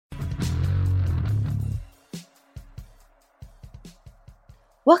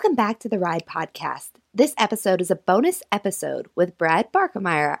Welcome back to the Ride Podcast. This episode is a bonus episode with Brad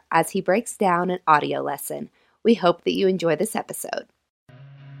Barkemeyer as he breaks down an audio lesson. We hope that you enjoy this episode.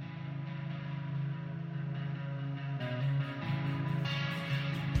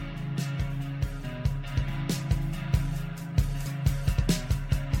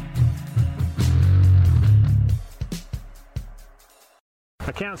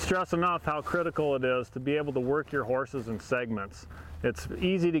 I can't stress enough how critical it is to be able to work your horses in segments. It's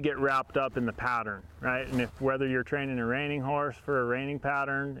easy to get wrapped up in the pattern, right? And whether you're training a reining horse for a reining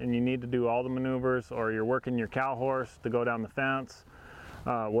pattern and you need to do all the maneuvers, or you're working your cow horse to go down the fence,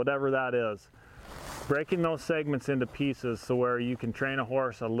 whatever that is, breaking those segments into pieces so where you can train a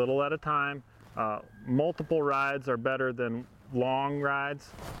horse a little at a time. Multiple rides are better than long rides,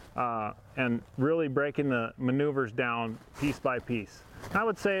 and really breaking the maneuvers down piece by piece. I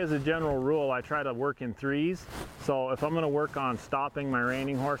would say as a general rule, I try to work in threes. So if I'm going to work on stopping my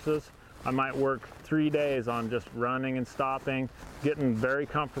reining horses, I might work 3 days on just running and stopping, getting very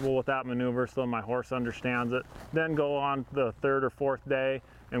comfortable with that maneuver so my horse understands it. Then go on the third or fourth day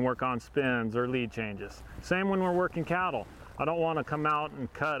and work on spins or lead changes. Same when we're working cattle. I don't want to come out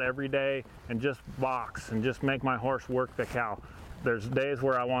and cut every day and just box and just make my horse work the cow. There's days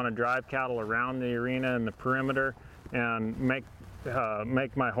where I want to drive cattle around the arena and the perimeter and make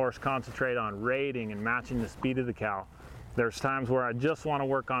my horse concentrate on rating and matching the speed of the cow. There's times where I just want to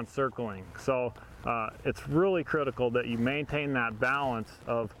work on circling. So it's really critical that you maintain that balance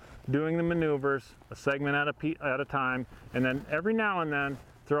of doing the maneuvers a segment at a time, and then every now and then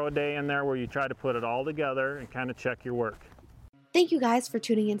throw a day in there where you try to put it all together and kind of check your work. Thank you guys for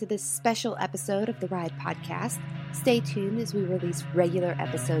tuning into this special episode of the Ride Podcast. Stay tuned as we release regular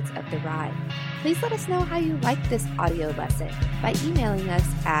episodes of The Ride. Please let us know how you like this audio lesson by emailing us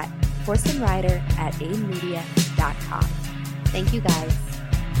at horseandrider@aimmedia.com. Thank you guys.